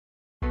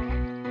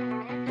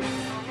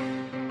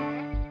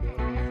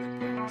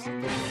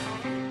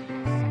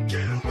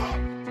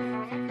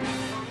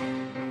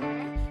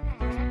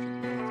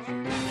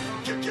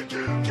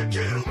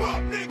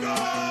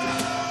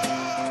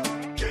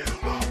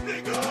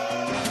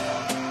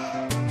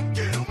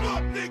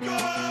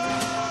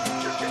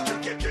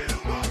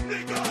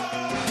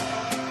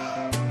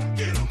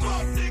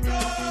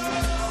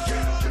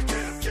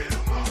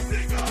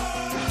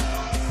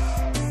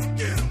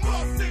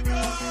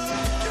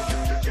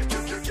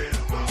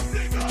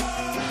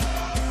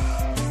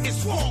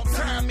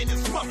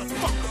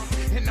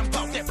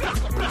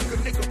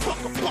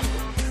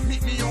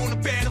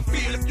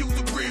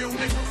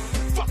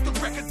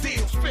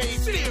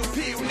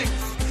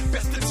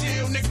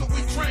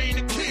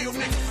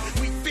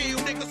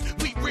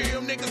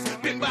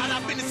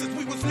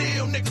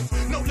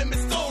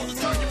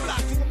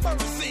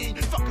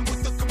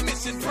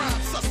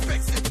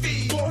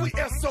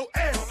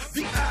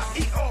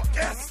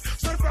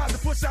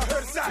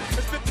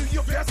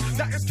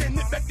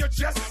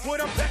chest. When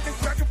I'm back and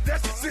crack a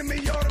flesh,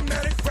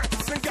 semi-automatic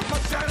practice and got my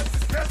shot at the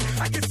best.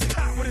 I get shit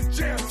hot with a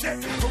jam jet,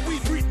 but we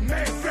breathe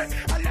man threat.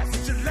 I last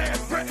at your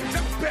last breath,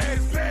 just bad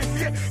as bad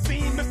yet.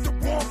 Being Mr.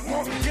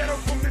 Warm, Ghetto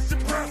Commission,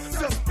 brown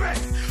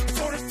suspect.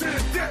 So this to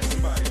the death.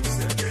 Somebody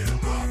said, get him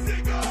up,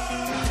 nigga.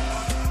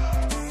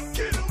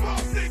 Get him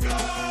up, nigga.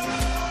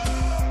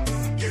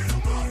 Get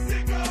him up,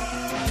 nigga.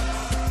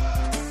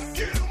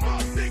 Get him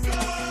up, nigga.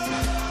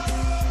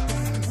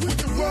 We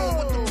can roll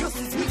with the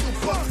pistols, we can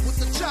bust with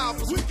the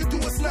choppers. We can do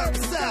a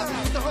sniper style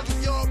with the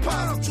 100-yard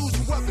piles. Choose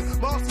your weapon.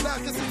 Martial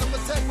art consists of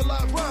attack with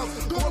live rounds.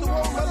 Go on the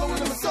road, mellow in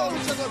the soul,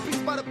 just a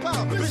beast by the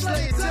pound. Bitch,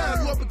 lay it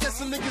down. You up against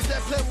some niggas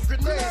that play with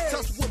grenades,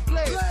 touch with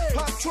blades,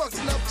 pop trucks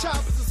and up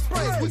choppers and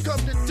sprays. We come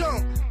to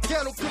dump.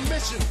 Ghetto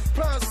Commission,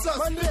 prime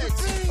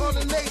suspects, on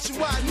the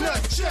nationwide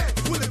nut check.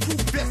 With a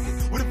group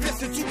vested, with a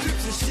vest and 2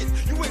 clips and shit.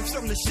 You ain't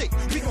something to shake,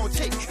 we gon'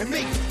 take and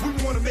make it. We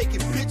wanna make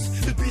it, bitch.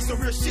 This be some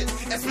real shit.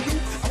 As for new,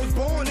 I was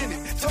born in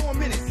it, so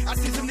I'm in it. I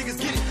see some niggas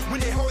get it when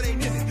they heart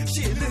ain't in it.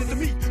 Shit, lend it to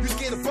me, you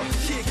scared of fuck,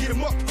 shit, get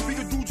him up. We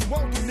can do what you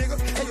want to, nigga.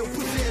 Hey, yo,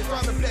 pussy ass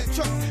round the black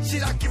truck.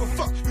 Shit, I give a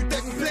fuck. You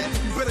think we playing?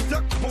 You better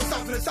duck. Won't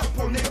stop to the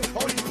southpaw, nigga.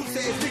 All these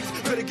pussy ass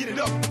niggas better get it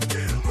up.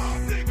 Get him up,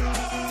 nigga.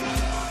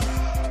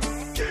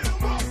 Get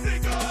him up,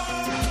 nigga.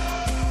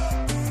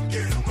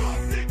 Get him up,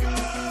 nigga.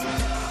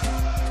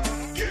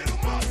 Get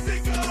him up,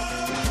 nigga.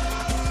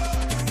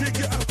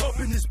 Nigga, I'm up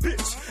in this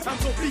bitch. I'm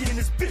gon' be in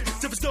this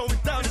bitch. If it's going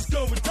down, it's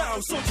going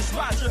down. So just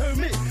watch you heard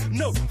me.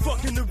 No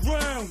fucking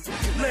around.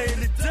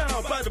 Laying it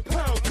down by the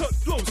pound. Cut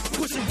throats,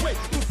 pushing weight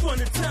from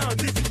front of town.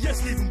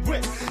 DPS leaving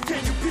wet.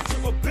 Can you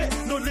picture a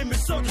bet? No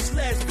limits on the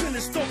slash. Feeling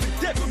stomping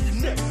dead from your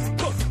neck.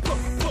 Buck, buck,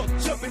 buck.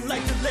 Jumping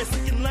like the last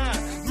second line.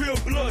 Real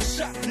blood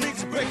shot.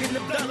 Niggas breaking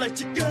them down like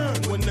your gun.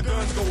 When the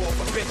guns go off,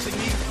 I bet your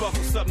knees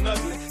buckle something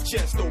ugly.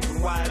 Chest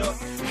open wide up,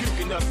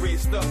 puking up red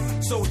stuff.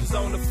 Soldiers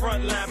on the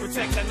front line,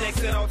 protect our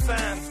necks at all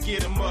times.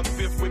 Get them up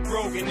if we're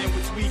broken and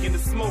we're tweaking the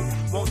smoke.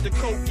 Want the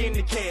coke in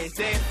the cash,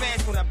 damn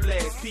fast when I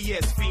blast.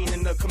 PS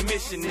fiending the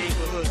commission,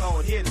 neighborhood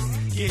hard hitters.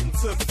 Getting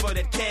took for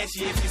that cash,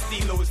 if your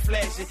stilo is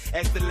flashing.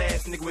 Ask the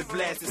last nigga with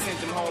blasted, sent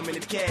him home in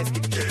the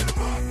casket. Get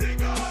him up,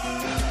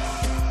 nigga.